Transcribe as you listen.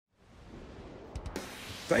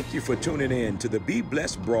Thank you for tuning in to the Be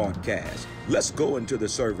Blessed broadcast. Let's go into the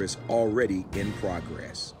service already in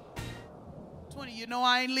progress. You know,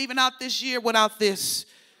 I ain't leaving out this year without this.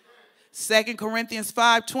 2 Corinthians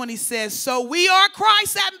 5:20 says, so we are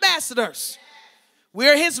Christ's ambassadors.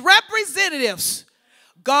 We're his representatives.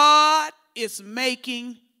 God is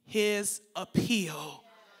making his appeal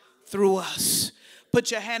through us.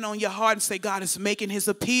 Put your hand on your heart and say, God is making his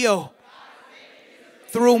appeal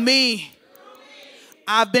through me.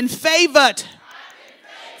 I've been favored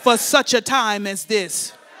for such a time as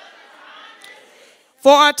this.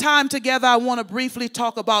 For our time together, I want to briefly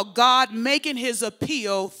talk about God making his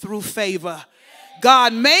appeal through favor.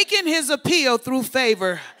 God making his appeal through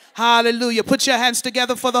favor. Hallelujah. Put your hands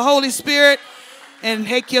together for the Holy Spirit and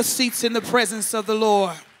take your seats in the presence of the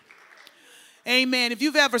Lord. Amen. If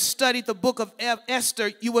you've ever studied the book of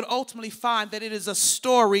Esther, you would ultimately find that it is a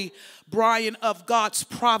story, Brian, of God's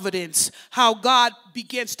providence. How God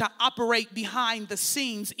begins to operate behind the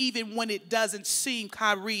scenes even when it doesn't seem,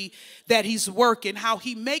 Kyrie, that he's working. How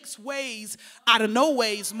he makes ways out of no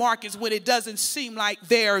ways, Marcus, when it doesn't seem like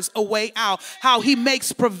there's a way out. How he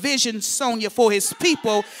makes provision, Sonia, for his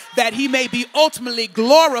people that he may be ultimately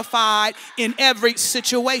glorified in every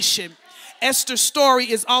situation. Esther's story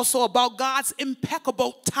is also about God's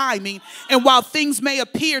impeccable timing. And while things may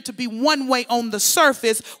appear to be one way on the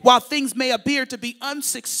surface, while things may appear to be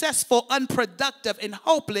unsuccessful, unproductive, and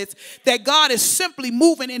hopeless, that God is simply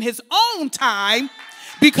moving in his own time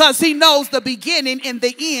because he knows the beginning and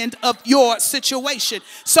the end of your situation.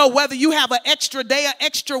 So whether you have an extra day, an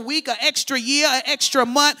extra week, an extra year, an extra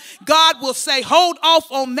month, God will say, hold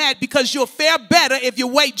off on that because you'll fare better if you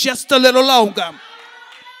wait just a little longer.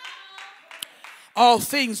 All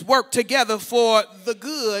things work together for the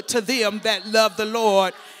good to them that love the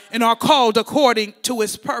Lord and are called according to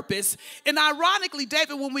his purpose. And ironically,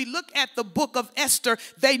 David, when we look at the book of Esther,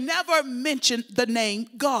 they never mention the name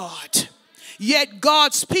God. Yet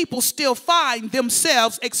God's people still find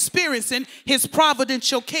themselves experiencing his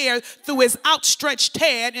providential care through his outstretched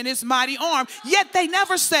hand and his mighty arm. Yet they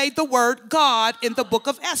never say the word God in the book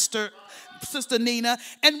of Esther, Sister Nina,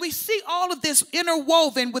 and we see all of this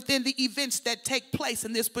interwoven within the events that take place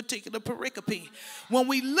in this particular pericope. When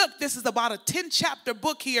we look, this is about a 10-chapter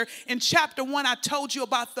book here. In chapter 1, I told you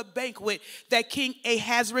about the banquet that King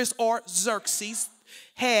Ahasuerus or Xerxes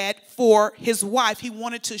had for his wife. He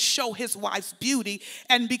wanted to show his wife's beauty,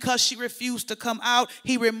 and because she refused to come out,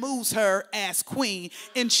 he removes her as queen.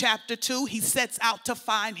 In chapter 2, he sets out to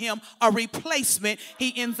find him a replacement.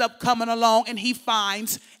 He ends up coming along and he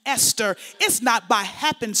finds Esther. It's not by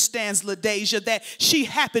happenstance, LaDeja, that she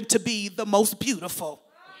happened to be the most beautiful.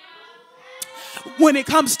 When it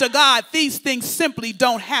comes to God, these things simply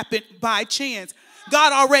don't happen by chance.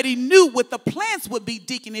 God already knew what the plans would be,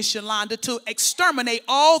 Deaconess Yolanda, to exterminate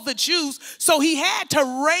all the Jews. So he had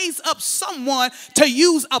to raise up someone to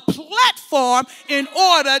use a platform in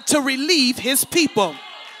order to relieve his people.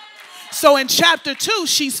 So in chapter 2,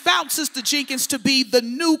 she's found Sister Jenkins to be the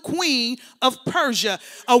new queen of Persia,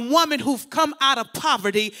 a woman who've come out of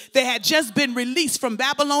poverty. They had just been released from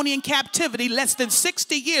Babylonian captivity less than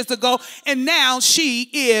 60 years ago, and now she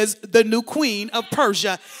is the new queen of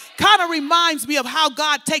Persia. Kind of reminds me of how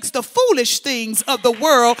God takes the foolish things of the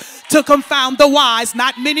world to confound the wise.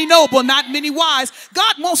 Not many noble, not many wise.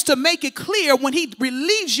 God wants to make it clear when he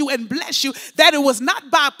relieves you and bless you that it was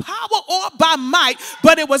not by power or by might,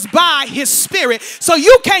 but it was by his spirit. So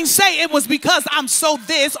you can't say it was because I'm so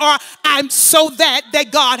this or I'm so that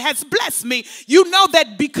God has blessed me. You know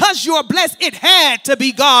that because you're blessed, it had to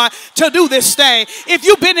be God to do this thing. If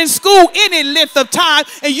you've been in school any length of time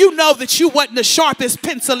and you know that you wasn't the sharpest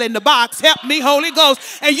pencil in the box, help me, Holy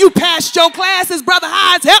Ghost, and you passed your classes, Brother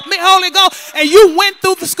Hines, help me, Holy Ghost, and you went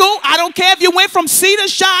through the school, I don't care if you went from C to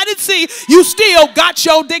shining C, you still got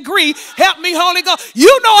your degree, help me, Holy Ghost.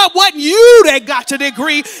 You know it wasn't you that got your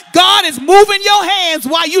degree. God is moving your hands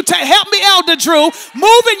while you help me, Elder Drew,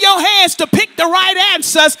 moving your hands to pick the right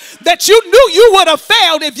answers that you knew you would have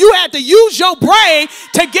failed if you had to use your brain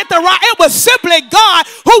to get the right. It was simply God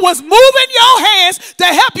who was moving your hands to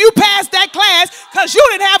help you pass that class because you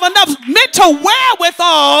didn't have enough mental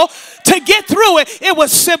wherewithal to get through it. It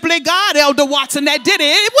was simply God, Elder Watson, that did it.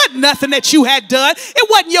 It wasn't nothing that you had done. It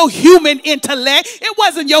wasn't your human intellect. It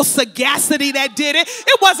wasn't your sagacity that did it.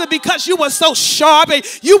 It wasn't because you were so sharp and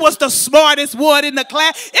you was the smartest one in the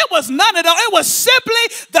class. It was none of that. It was simply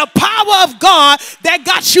the power of God that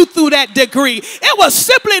got you through that degree. It was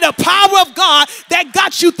simply the power of God that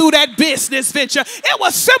got you through that business venture. It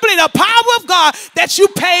was simply the power of God that you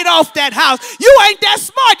paid off that house. You ain't that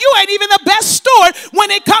smart. You ain't even the best steward when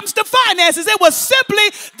it comes to finances. It was simply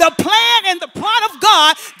the plan and the plot of God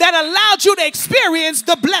God that allowed you to experience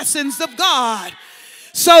the blessings of God.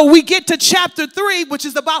 So we get to chapter 3, which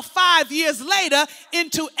is about 5 years later,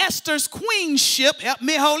 into Esther's queenship. Help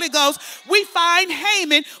me, Holy Ghost. We find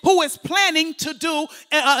Haman, who is planning to do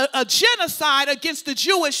a genocide against the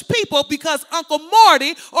Jewish people because Uncle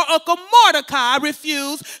Morty or Uncle Mordecai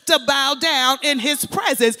refused to bow down in his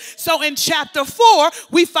presence. So in chapter 4,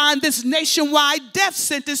 we find this nationwide death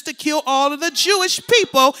sentence to kill all of the Jewish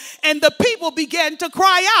people, and the people began to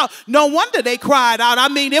cry out. No wonder they cried out. I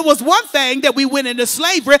mean, it was one thing that we went into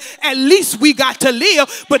slavery, at least we got to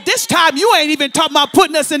live. But this time you ain't even talking about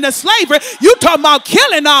putting us into slavery. You talking about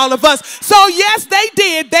killing all of us. So yes, they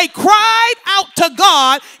did. They cried out to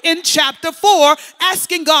God in chapter 4,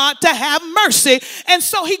 asking God to have mercy. And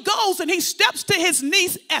so he goes and he steps to his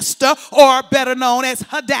niece Esther, or better known as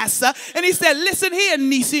Hadassah, and he said, listen here,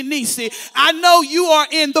 Nisi, I know you are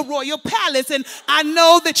in the royal palace, and I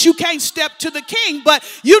know that you can't step to the king, but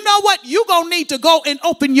you know what? You're going to need to go and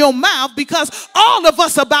open your mouth, because all of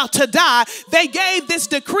us about to die. They gave this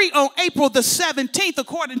decree on April the 17th,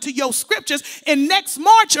 according to your scriptures, and next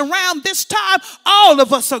March around this time, all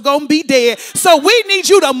of us are going to be dead. So we need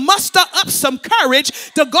you to muster up some courage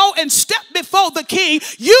to go and step before the king.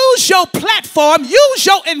 Use your platform, use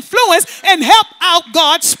your influence, and help out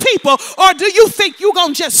God's people. Or do you think you're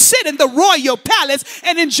going to just sit in the royal palace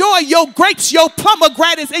and enjoy your grapes, your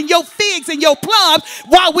pomegranates, and your figs and your plums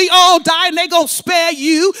while we all die and they going to spare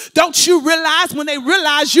you? Don't you realize when they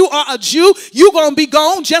realize you are a Jew, you're going to be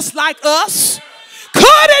gone just like us? Could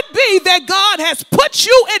it be that God has put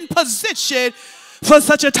you in position for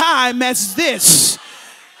such a time as this?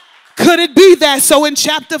 Could it be that? So in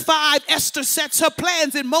chapter 5, Esther sets her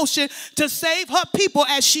plans in motion to save her people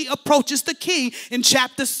as she approaches the king. In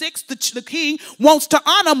chapter 6, the king wants to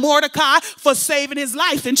honor Mordecai for saving his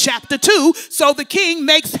life in chapter 2. So the king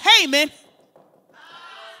makes Haman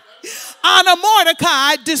honor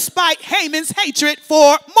Mordecai despite Haman's hatred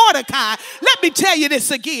for Mordecai. Let me tell you this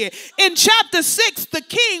again. In chapter 6, the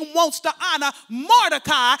king wants to honor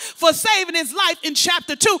Mordecai for saving his life. In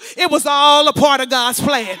chapter 2, it was all a part of God's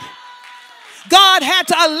plan. God had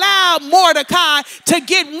to allow Mordecai to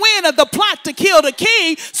get wind of the plot to kill the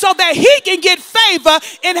king so that he can get favor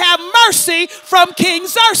and have mercy from King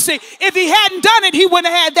Xerxes. If he hadn't done it, he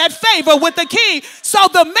wouldn't have had that favor with the king. So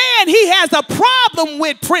the man he has a problem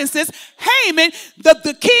with, Princess Haman,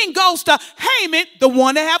 the king goes to Haman, the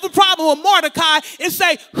one that have a problem with Mordecai, and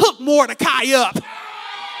say, hook Mordecai up.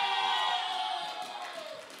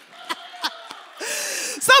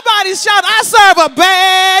 Somebody shout, I serve a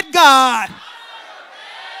bad God.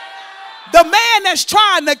 The man that's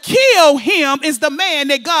trying to kill him is the man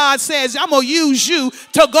that God says, I'm going to use you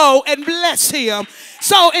to go and bless him.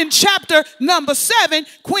 So in chapter number 7,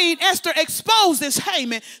 Queen Esther exposes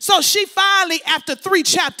Haman. So she finally, after 3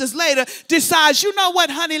 chapters later, decides, you know what,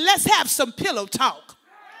 honey, let's have some pillow talk.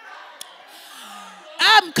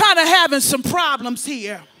 I'm kind of having some problems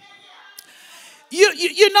here.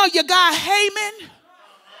 You know your guy Haman?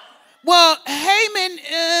 Well, Haman,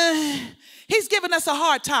 he's giving us a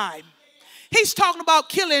hard time. He's talking about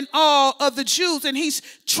killing all of the Jews, and he's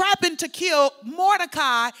trapping to kill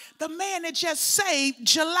Mordecai, the man that just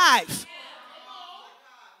saved your life.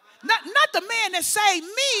 Not the man that saved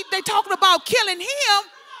me. They're talking about killing him.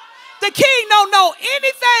 The king don't know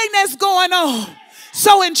anything that's going on.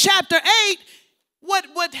 So in chapter 8,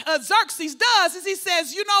 what Xerxes does is he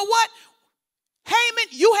says, you know what? Haman,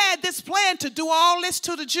 you had this plan to do all this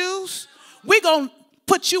to the Jews. We're going to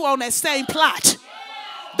put you on that same plot.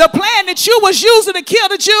 The plan that you was using to kill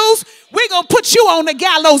the Jews, we're going to put you on the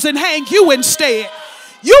gallows and hang you instead.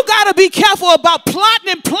 You got to be careful about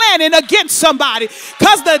plotting and planning against somebody,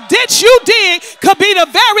 because the ditch you dig could be the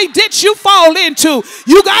very ditch you fall into.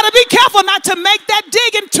 You got to be careful not to make that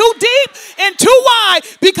digging too deep and too wide,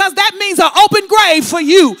 because that means an open grave for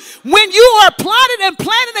you. When you are plotting and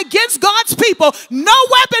planning against God's people, no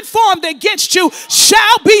weapon formed against you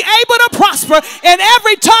shall be able to prosper, and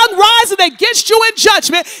every tongue rising against you in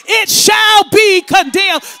judgment, it shall be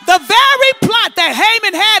condemned. The very plot that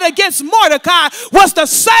Haman had against Mordecai was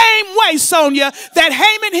the same way, Sonia, that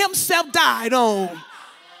Haman himself died on.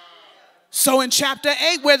 So in chapter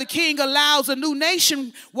 8, where the king allows a new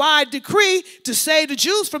nationwide decree to save the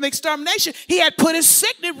Jews from extermination, he had put his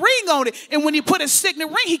signet ring on it. And when he put his signet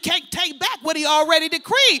ring, he can't take back what he already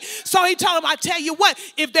decreed. So he told him, I tell you what,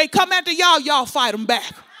 if they come after y'all, y'all fight them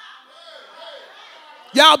back.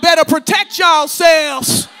 Y'all better protect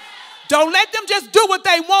yourselves. Don't let them just do what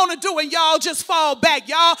they want to do and y'all just fall back.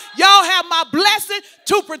 Y'all have my blessing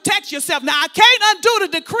to protect yourself. Now, I can't undo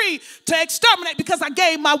the decree to exterminate because I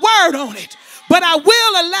gave my word on it. but I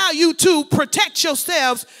will allow you to protect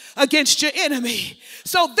yourselves against your enemy.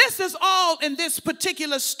 So this is all in this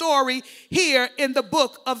particular story here in the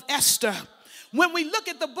book of Esther. When we look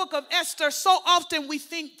at the book of Esther, so often we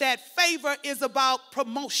think that favor is about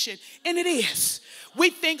promotion, and it is. We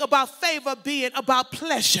think about favor being about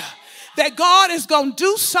pleasure. That God is going to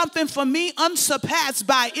do something for me unsurpassed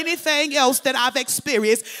by anything else that I've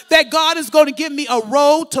experienced. That God is going to give me a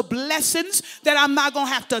road to blessings that I'm not going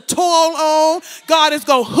to have to toil on. God is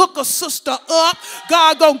going to hook a sister up.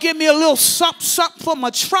 God going to give me a little something for my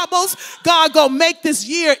troubles. God going to make this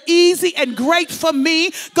year easy and great for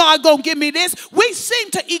me. God going to give me this. We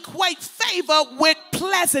seem to equate favor with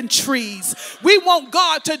pleasantries. We want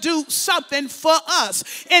God to do something for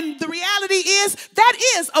us. And the reality is that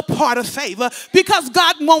is a part of favor, because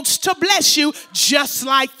God wants to bless you just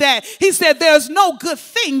like that. He said there's no good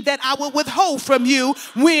thing that I will withhold from you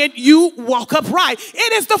when you walk upright.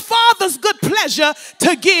 It is the Father's good pleasure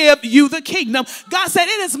to give you the kingdom. God said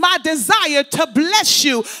it is my desire to bless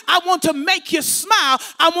you. I want to make you smile.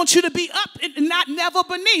 I want you to be up and not never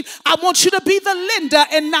beneath. I want you to be the lender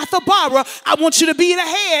and not the borrower. I want you to be the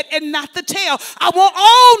head and not the tail. I want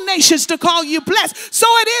all nations to call you blessed. So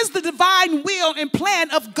it is the divine will and plan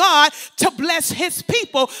of God to bless his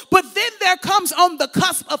people. But then there comes on the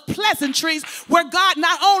cusp of pleasantries where God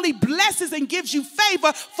not only blesses and gives you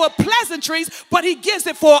favor for pleasantries, but he gives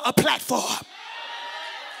it for a platform.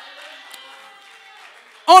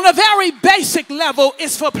 On a very basic level,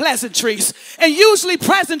 it's for pleasantries. And usually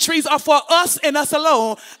pleasantries are for us and us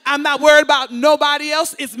alone. I'm not worried about nobody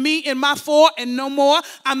else. It's me and my four and no more.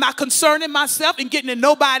 I'm not concerning myself and getting in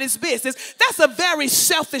nobody's business. That's a very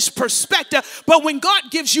selfish perspective. But when God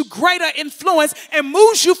gives you greater influence and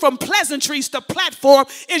moves you from pleasantries to platform,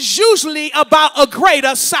 it's usually about a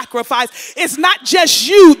greater sacrifice. It's not just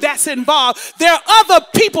you that's involved. There are other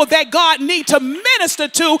people that God needs to minister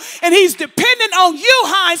to, and he's dependent on you,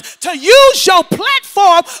 to use your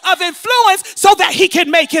platform of influence so that he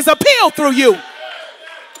can make his appeal through you.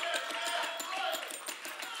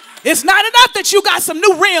 It's not enough that you got some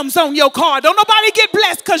new rims on your car. Don't nobody get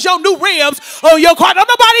blessed because your new rims on your car. Don't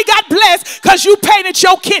nobody got blessed because you painted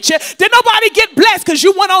your kitchen. Did nobody get blessed because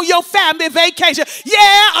you went on your family vacation?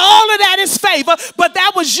 Yeah, all of that is favor, but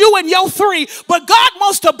that was you and your three. But God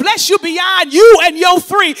wants to bless you beyond you and your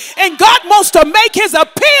three. And God wants to make his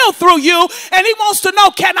appeal through you. And he wants to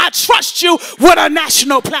know, can I trust you with a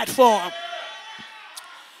national platform?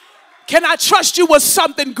 Can I trust you with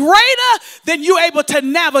something greater than you're able to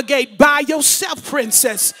navigate by yourself,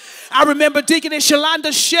 princess? I remember Deaconess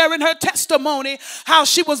Yolanda sharing her testimony, how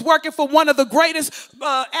she was working for one of the greatest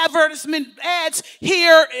advertisement ads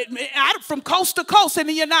here from coast to coast in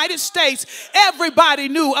the United States. Everybody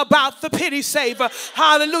knew about the penny saver.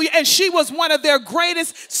 Hallelujah. And she was one of their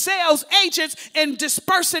greatest sales agents in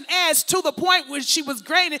dispersing ads to the point where she was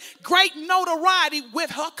gaining great notoriety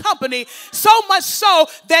with her company. So much so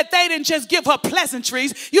that they didn't just give her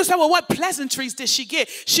pleasantries. You say, well, what pleasantries did she get?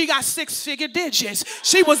 She got 6-figure digits.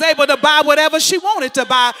 She was able to buy whatever she wanted to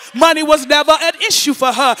buy. Money was never an issue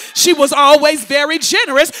for her. She was always very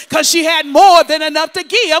generous because she had more than enough to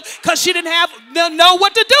give because she didn't know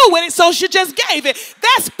what to do with it, so she just gave it.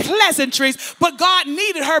 That's pleasantries. But God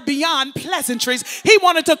needed her beyond pleasantries. He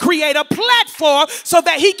wanted to create a platform so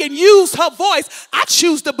that he can use her voice. I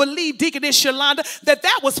choose to believe, Deaconess Yolanda,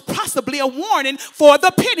 that was possibly a warning for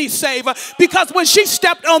the penny saver, because when she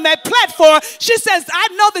stepped on that platform, she says, I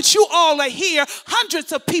know that you all are here,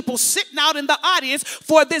 hundreds of people sitting out in the audience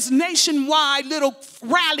for this nationwide little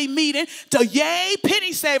rally meeting to yay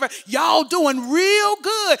penny saver. Y'all doing real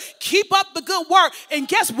good. Keep up the good work. And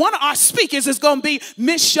guess one of our speakers is going to be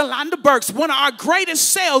Miss Yolanda Burks, one of our greatest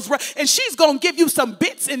sales, and she's going to give you some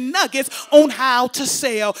bits and nuggets on how to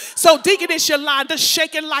sell. So Deaconess Yolanda,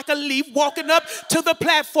 shaking like a leaf, walking up to the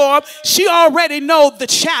platform. She already know the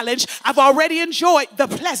challenge. I've already enjoyed the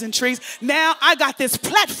pleasantries. Now I got this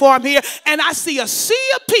platform here, and I see a sea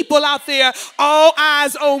of people out there, all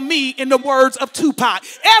eyes on me, in the words of Tupac.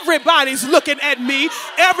 Everybody's looking at me.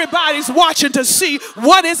 Everybody's watching to see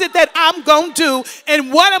what is it that I'm going to do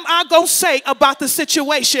and what am I going to say about the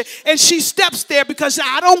situation. And she steps there because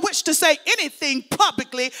I don't wish to say anything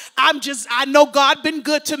publicly. I know God been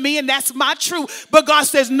good to me, and that's my truth. But God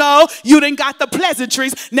says, no, you didn't got the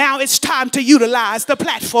pleasantries. Now it's time to utilize the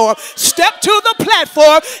platform. Step to the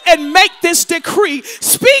platform and make this decree.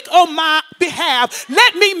 Speak on my behalf.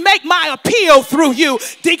 Let me make my appeal through you.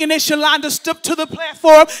 Deaconess Yolanda stepped to the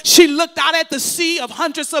platform. She looked out at the sea of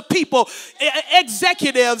hundreds of people,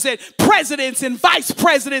 executives and presidents presidents and vice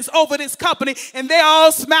presidents over this company, and they're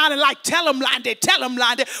all smiling like, tell them,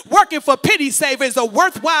 Londy, working for Penny Saver is a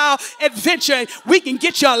worthwhile adventure. We can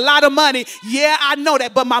get you a lot of money. Yeah, I know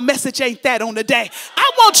that, but my message ain't that on the day.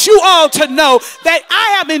 I want you all to know that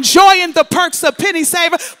I am enjoying the perks of Penny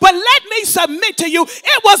Saver, but let me submit to you,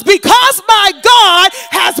 it was because my God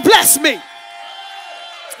has blessed me.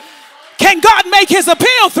 Can God make his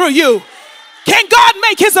appeal through you? Can God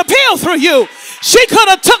make his appeal through you? She could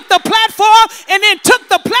have took the platform and then took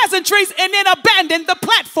the pleasantries and then abandoned the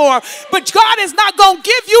platform. But God is not going to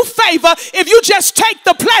give you favor if you just take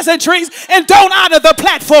the pleasantries and don't honor the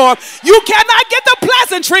platform. You cannot get the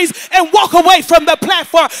pleasantries and walk away from the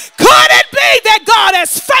platform. Could it be that God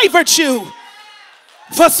has favored you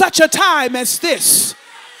for such a time as this?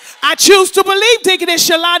 I choose to believe, Deaconess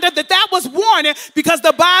Shalonda, that was warning, because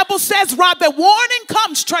the Bible says, Rob, that warning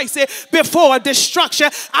comes, Tracy, before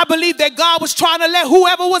destruction. I believe that God was trying to let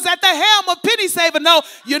whoever was at the helm of Penny Saver know,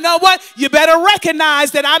 you know what? You better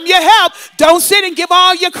recognize that I'm your help. Don't sit and give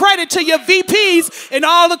all your credit to your VPs and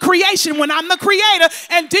all the creation when I'm the creator.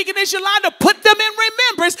 And Deaconess Yolanda put them in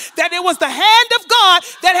remembrance that it was the hand of God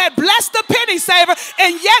that had blessed the Penny Saver,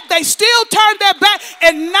 and yet they still turned their back,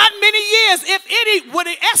 and not many years, if any, would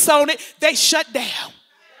it on it, they shut down.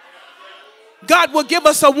 God will give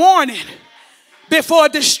us a warning before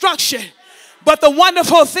destruction. But the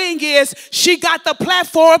wonderful thing is, she got the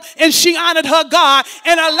platform and she honored her God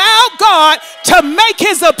and allowed God to make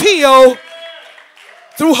his appeal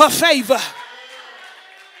through her favor.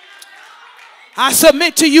 I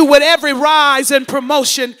submit to you, with every rise and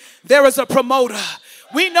promotion, there is a promoter.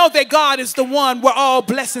 We know that God is the one where all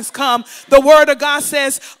blessings come. The word of God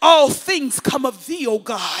says, all things come of thee, O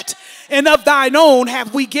God, and of thine own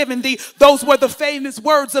have we given thee. Those were the famous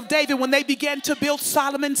words of David when they began to build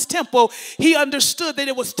Solomon's temple. He understood that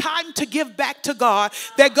it was time to give back to God,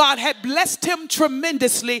 that God had blessed him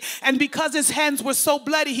tremendously. And because his hands were so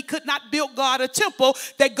bloody, he could not build God a temple,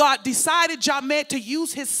 that God decided, Jamed, to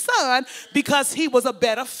use his son because he was a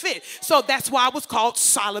better fit. So that's why it was called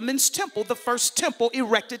Solomon's temple, the first temple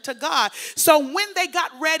erected to God. So when they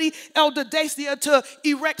got ready, Elder Dacia, to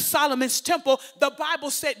erect Solomon's temple, the Bible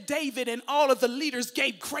said David and all of the leaders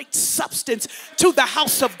gave great substance to the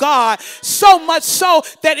house of God, so much so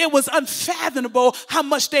that it was unfathomable how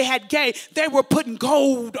much they had gained. They were putting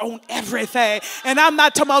gold on everything. And I'm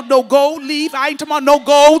not talking about no gold leaf. I ain't talking about no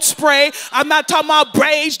gold spray. I'm not talking about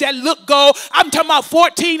braids that look gold. I'm talking about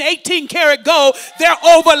 14, 18 karat gold. They're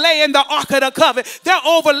overlaying the Ark of the Covenant. They're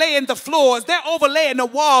overlaying the floors. They're overlaying the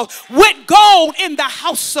walls with gold in the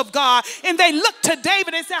house of God. And they looked to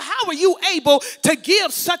David and said, how are you able to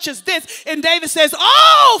give such as this? And David says,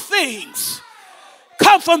 all things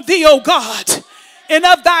come from thee, O God, and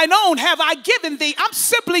of thine own have I given thee. I'm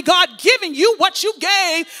simply, God, giving you what you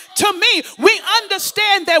gave to me. We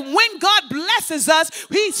understand that when God blesses us,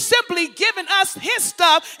 he's simply giving us his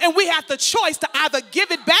stuff, and we have the choice to either give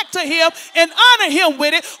it back to him and honor him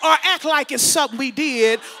with it, or act like it's something we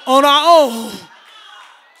did on our own.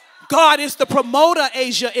 God is the promoter,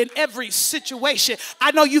 Asia, in every situation.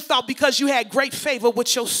 I know you thought because you had great favor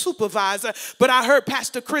with your supervisor, but I heard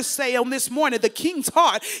Pastor Chris say on this morning, the king's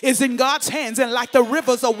heart is in God's hands, and like the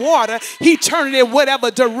rivers of water, he turned it in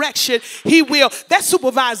whatever direction he will. That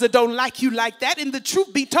supervisor don't like you like that, and the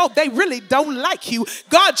truth be told, they really don't like you.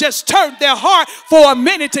 God just turned their heart for a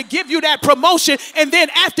minute to give you that promotion, and then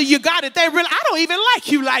after you got it, they really, I don't even like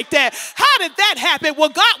you like that. How did that happen? Well,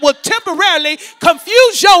 God will temporarily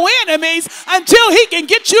confuse your enemies until he can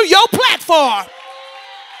get you your platform.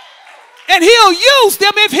 And he'll use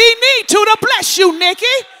them if he need to bless you, Nikki.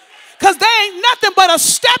 Because they ain't nothing but a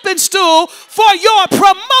stepping stool for your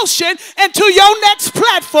promotion into your next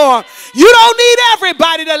platform. You don't need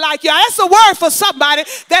everybody to like you. That's a word for somebody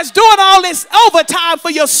that's doing all this overtime for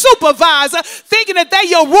your supervisor, thinking that they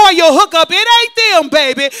your royal hookup. It ain't them,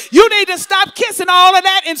 baby. You need to stop kissing all of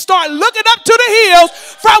that and start looking up to the hills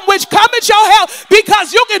from which cometh your help,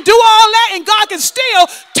 because you can do all that and God can still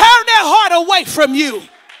turn their heart away from you.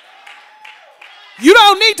 You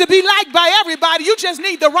don't need to be liked by everybody. You just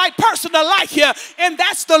need the right person to like you. And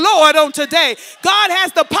that's the Lord on today. God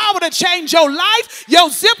has the power to change your life, your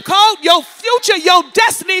zip code, your future, your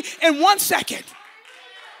destiny in 1 second.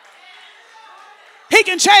 He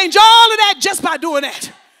can change all of that just by doing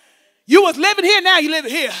that. You was living here, now you live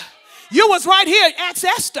here. You was right here. Ask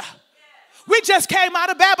Esther. We just came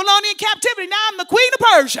out of Babylonian captivity. Now I'm the queen of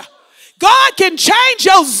Persia. God can change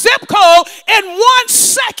your zip code in 1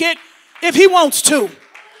 second if he wants to.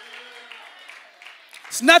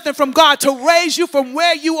 It's nothing from God to raise you from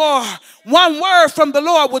where you are. One word from the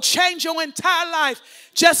Lord will change your entire life.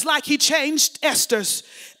 just like he changed Esther's.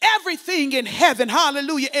 Everything in heaven,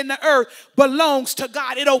 hallelujah, in the earth belongs to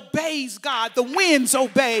God. It obeys God. The winds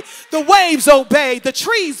obey, the waves obey, the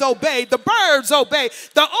trees obey, the birds obey,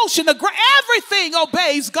 the ocean, the ground, everything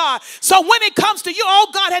obeys God. So when it comes to you,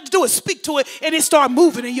 all God had to do is speak to it, and it started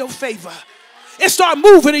moving in your favor. It started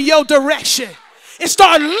moving in your direction. It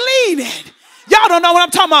started leaning. Y'all don't know what I'm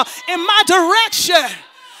talking about. In my direction.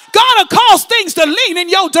 God will cause things to lean in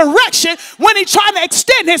your direction when he's trying to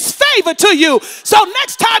extend his favor to you. So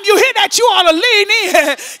next time you hear that, you ought to lean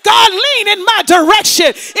in. God, lean in my direction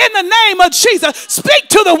in the name of Jesus. Speak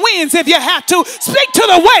to the winds if you have to. Speak to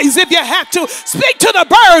the waves if you have to. Speak to the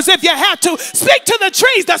birds if you have to. Speak to the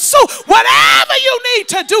trees, the soup, whatever you need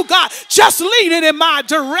to do, God, just lean it in my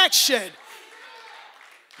direction.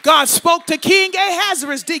 God spoke to King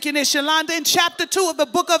Ahasuerus, Deaconess Yolanda, in chapter 2 of the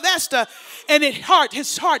book of Esther. And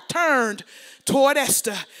his heart turned toward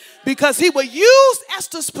Esther because he would use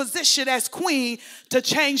Esther's position as queen to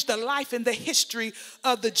change the life and the history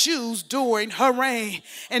of the Jews during her reign.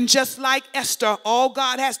 And just like Esther, all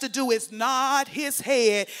God has to do is nod his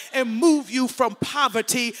head and move you from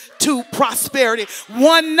poverty to prosperity.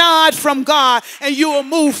 One nod from God and you will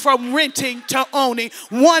move from renting to owning.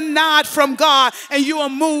 One nod from God and you will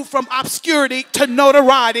move from obscurity to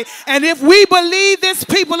notoriety. And if we believe this,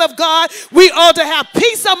 people of God, we ought to have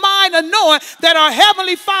peace of mind and knowing that our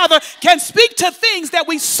Heavenly Father can speak to things that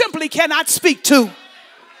we simply cannot speak to.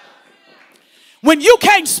 When you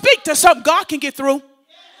can't speak to something, God can get through.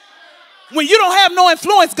 When you don't have no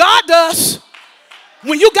influence, God does.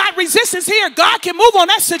 When you got resistance here, God can move on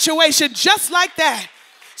that situation just like that.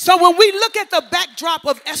 So when we look at the backdrop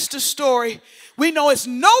of Esther's story, we know it's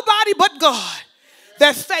nobody but God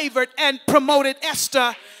that favored and promoted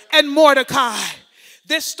Esther and Mordecai.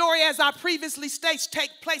 This story, as I previously stated,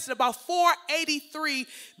 takes place in about 483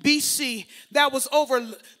 BC.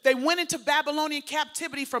 They went into Babylonian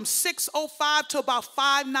captivity from 605 to about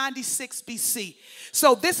 596 BC.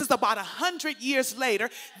 So this is about 100 years later.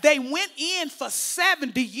 They went in for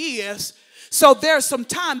 70 years. So there's some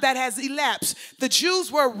time that has elapsed. The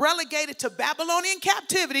Jews were relegated to Babylonian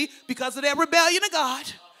captivity because of their rebellion to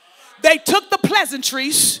God. They took the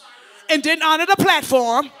pleasantries and didn't honor the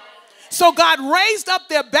platform. So God raised up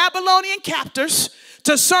their Babylonian captors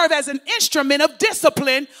to serve as an instrument of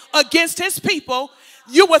discipline against his people.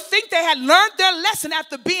 You would think they had learned their lesson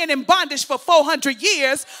after being in bondage for 400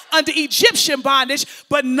 years under Egyptian bondage,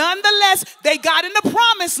 but nonetheless, they got in the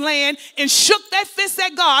promised land and shook their fists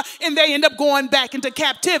at God, and they end up going back into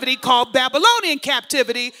captivity called Babylonian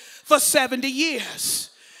captivity for 70 years.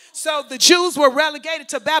 So the Jews were relegated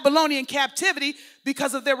to Babylonian captivity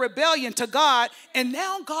because of their rebellion to God. And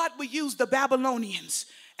now God will use the Babylonians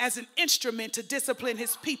as an instrument to discipline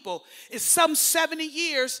his people. It's some 70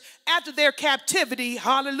 years after their captivity,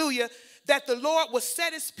 hallelujah, that the Lord will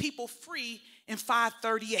set his people free in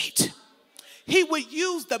 538. He would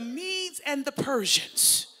use the Medes and the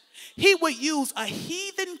Persians. He would use a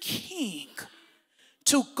heathen king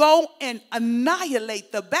to go and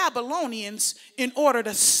annihilate the Babylonians in order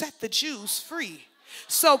to set the Jews free.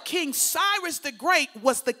 So King Cyrus the Great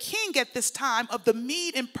was the king at this time of the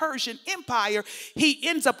Mede and Persian Empire. He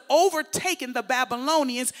ends up overtaking the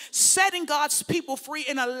Babylonians, setting God's people free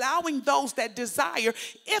and allowing those that desire,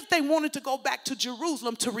 if they wanted to go back to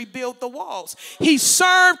Jerusalem, to rebuild the walls. He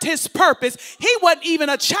served his purpose. He wasn't even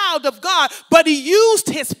a child of God, but he used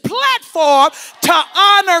his platform to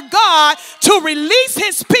honor God, to release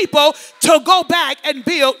his people to go back and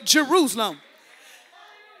build Jerusalem.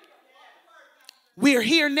 We are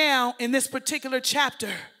here now in this particular chapter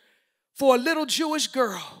for a little Jewish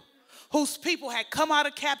girl whose people had come out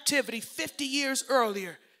of captivity 50 years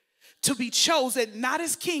earlier to be chosen not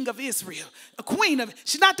as king of Israel,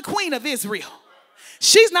 she's not the queen of Israel.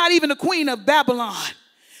 She's not even the queen of Babylon.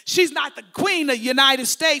 She's not the queen of the United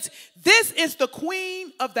States. This is the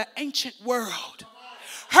queen of the ancient world.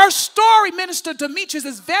 Her story, Minister Demetrius,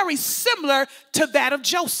 is very similar to that of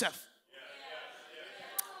Joseph.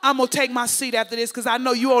 I'm going to take my seat after this because I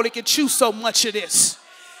know you only can chew so much of this.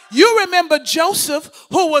 You remember Joseph,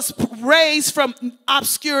 who was raised from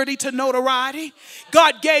obscurity to notoriety.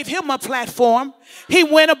 God gave him a platform. He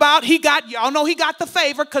went about, y'all know he got the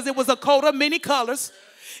favor because it was a coat of many colors.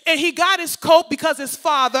 And he got his coat because his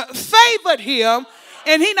father favored him.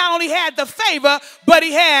 And he not only had the favor, but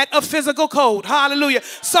he had a physical coat. Hallelujah.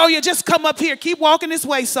 So you just come up here. Keep walking this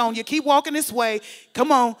way, Sonia. Keep walking this way.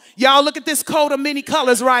 Come on. Y'all look at this coat of many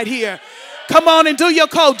colors right here. Come on and do your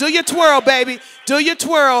coat. Do your twirl, baby. Do your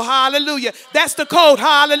twirl. Hallelujah. That's the coat.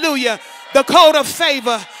 Hallelujah. The coat of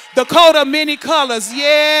favor. The coat of many colors.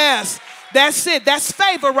 Yes. That's it. That's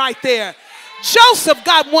favor right there. Joseph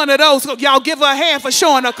got one of those. Y'all give her a hand for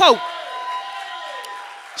showing her coat.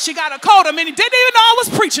 She got a coat of many. Didn't even know I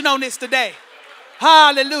was preaching on this today.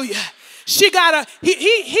 Hallelujah. He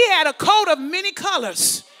had a coat of many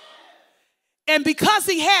colors. And because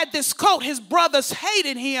he had this coat, his brothers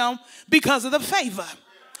hated him because of the favor.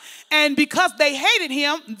 And because they hated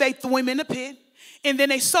him, they threw him in the pit. And then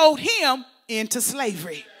they sold him into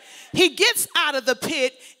slavery. He gets out of the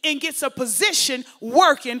pit and gets a position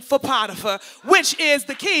working for Potiphar, which is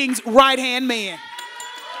the king's right-hand man.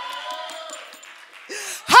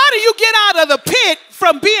 How do you get out of the pit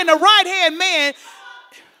from being a right-hand man?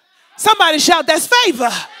 Somebody shout, that's favor.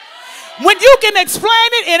 When you can explain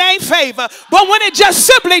it, it ain't favor. But when it just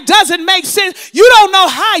simply doesn't make sense, you don't know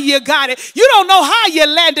how you got it. You don't know how you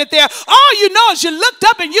landed there. All you know is you looked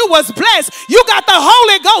up and you was blessed. You got the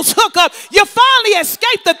Holy Ghost hook up. You finally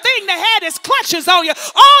escaped the thing that had its clutches on you.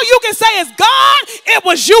 All you can say is, God, it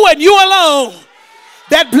was you and you alone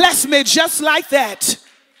that blessed me just like that.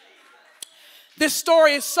 This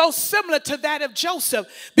story is so similar to that of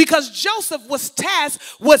Joseph because Joseph was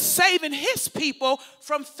tasked with saving his people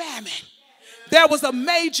from famine. There was a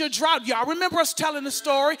major drought. Y'all remember us telling the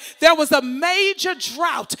story? There was a major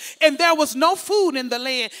drought and there was no food in the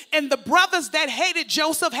land. And the brothers that hated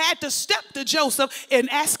Joseph had to step to Joseph and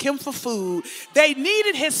ask him for food. They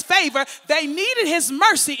needed his favor. They needed his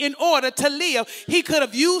mercy in order to live. He could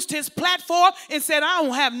have used his platform and said, I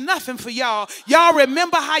don't have nothing for y'all. Y'all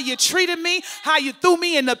remember how you treated me, how you threw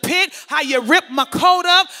me in the pit, how you ripped my coat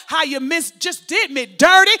up, how you just did me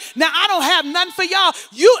dirty. Now I don't have nothing for y'all.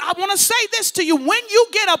 I want to say this to you. When you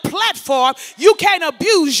get a platform, you can't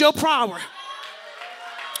abuse your power.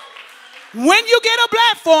 When you get a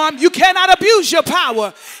platform, you cannot abuse your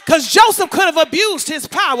power. Because Joseph could have abused his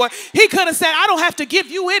power. He could have said, I don't have to give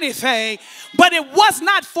you anything. But it was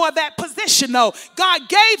not for that position, though. God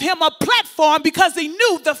gave him a platform because he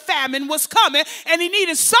knew the famine was coming. And he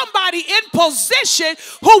needed somebody in position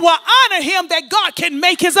who will honor him that God can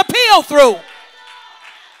make his appeal through.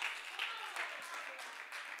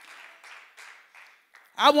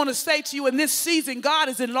 I want to say to you in this season, God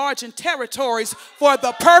is enlarging territories for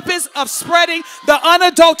the purpose of spreading the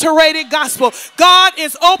unadulterated gospel. God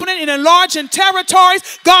is opening and enlarging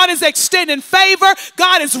territories. God is extending favor.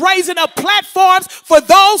 God is raising up platforms for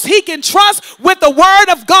those he can trust with the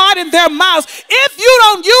word of God in their mouths. If you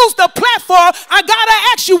don't use the platform, I got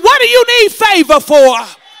to ask you, what do you need favor for?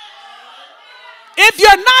 If you're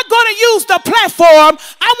not going to use the platform,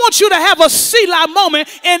 I want you to have a Selah moment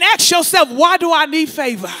and ask yourself, why do I need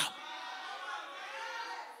favor?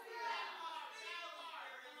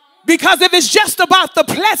 Because if it's just about the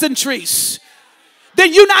pleasantries,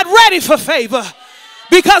 then you're not ready for favor.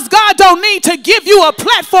 Because God don't need to give you a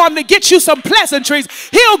platform to get you some pleasantries.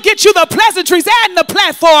 He'll get you the pleasantries and the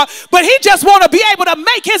platform. But he just want to be able to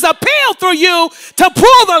make his appeal through you to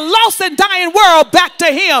pull the lost and dying world back to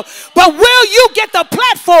him. But will you get the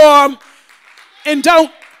platform and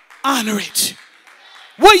don't honor it?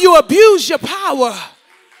 Will you abuse your power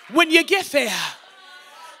when you get there?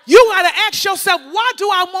 You got to ask yourself, why do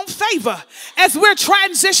I want favor? As we're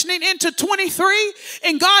transitioning into 23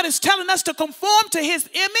 and God is telling us to conform to his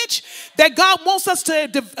image, that God wants us to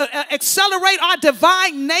accelerate our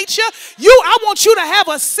divine nature. I want you to have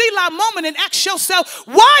a Selah moment and ask yourself,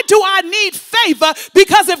 why do I need favor?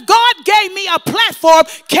 Because if God gave me a platform,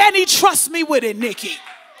 can he trust me with it, Nikki?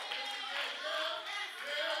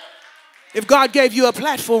 If God gave you a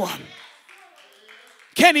platform,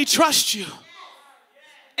 can he trust you?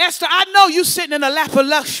 Esther, I know you sitting in a lap of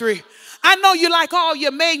luxury. I know you like all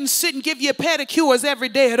your maidens sit and give you pedicures every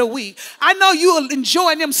day of the week. I know you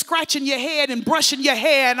enjoying them scratching your head and brushing your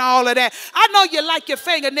hair and all of that. I know you like your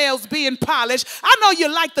fingernails being polished. I know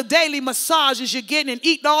you like the daily massages you're getting and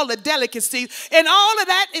eating all the delicacies. And all of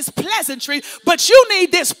that is pleasantry. But you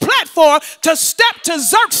need this platform to step to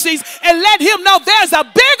Xerxes and let him know there's a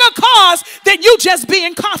bigger cause than you just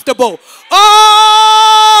being comfortable.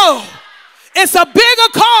 Oh! It's a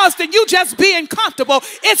bigger cause than you just being comfortable.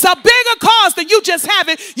 It's a bigger cause than you just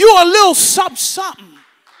having you a little something.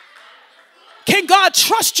 Can God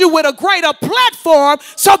trust you with a greater platform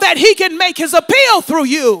so that he can make his appeal through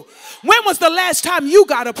you? When was the last time you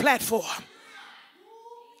got a platform?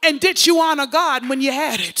 And did you honor God when you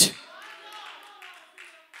had it?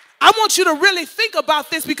 I want you to really think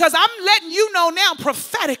about this, because I'm letting you know now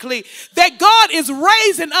prophetically that God is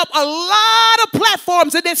raising up a lot of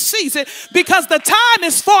platforms in this season, because the time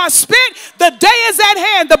is far spent. The day is at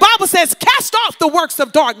hand. The Bible says, cast off the works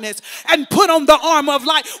of darkness and put on the armor of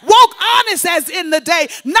light. Walk honest as in the day,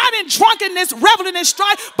 not in drunkenness, reveling in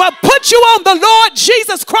strife, but put you on the Lord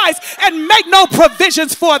Jesus Christ and make no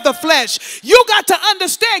provisions for the flesh. You got to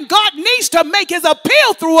understand, God needs to make his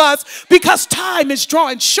appeal through us because time is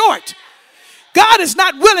drawing short. God is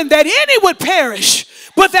not willing that any would perish,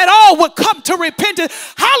 but that all would come to repentance.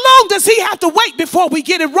 How long does he have to wait before we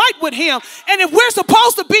get it right with him? And if we're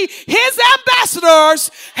supposed to be his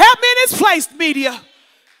ambassadors, help me in this place, media.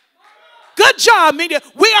 Good job, media.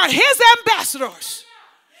 We are his ambassadors.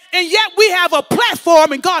 And yet we have a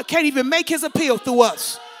platform and God can't even make his appeal through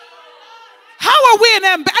us. How are we an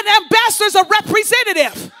ambassador is a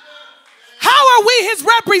representative? How are we his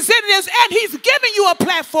representatives and he's giving you a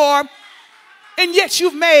platform and yet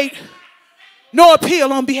you've made no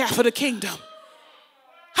appeal on behalf of the kingdom?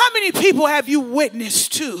 How many people have you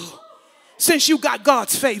witnessed to since you got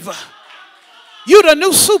God's favor? You're the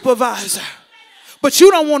new supervisor, but you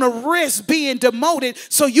don't want to risk being demoted,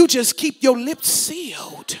 so you just keep your lips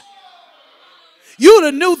sealed. You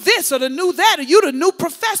the new this or the new that, or you the new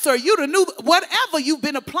professor, or you the new whatever you've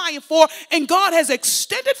been applying for, and God has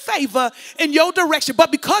extended favor in your direction.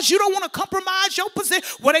 But because you don't want to compromise your position,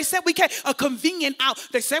 well, they said we can't, a convenient out.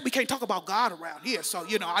 They said we can't talk about God around here. So,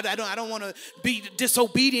 you know, I don't want to be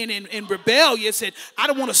disobedient and rebellious, and I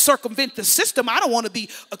don't want to circumvent the system. I don't want to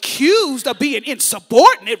be accused of being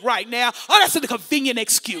insubordinate right now. Oh, that's a convenient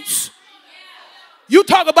excuse. You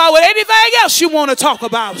talk about what anything else you want to talk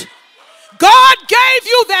about. God gave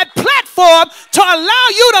you that platform to allow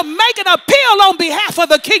you to make an appeal on behalf of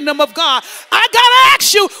the kingdom of God. I got to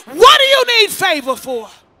ask you, what do you need favor for?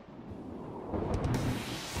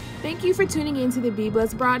 Thank you for tuning in to the Be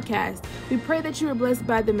Blessed broadcast. We pray that you were blessed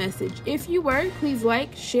by the message. If you were, please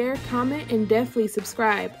like, share, comment, and definitely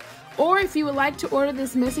subscribe. Or if you would like to order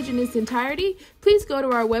this message in its entirety, please go to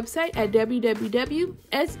our website at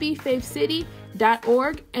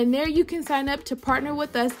www.SBFCWC.org, and there you can sign up to partner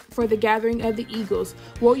with us for the Gathering of the Eagles,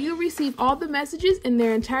 where you'll receive all the messages in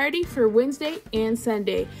their entirety for Wednesday and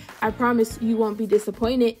Sunday. I promise you won't be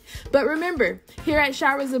disappointed. But remember, here at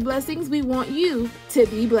Showers of Blessings, we want you to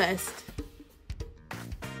be blessed.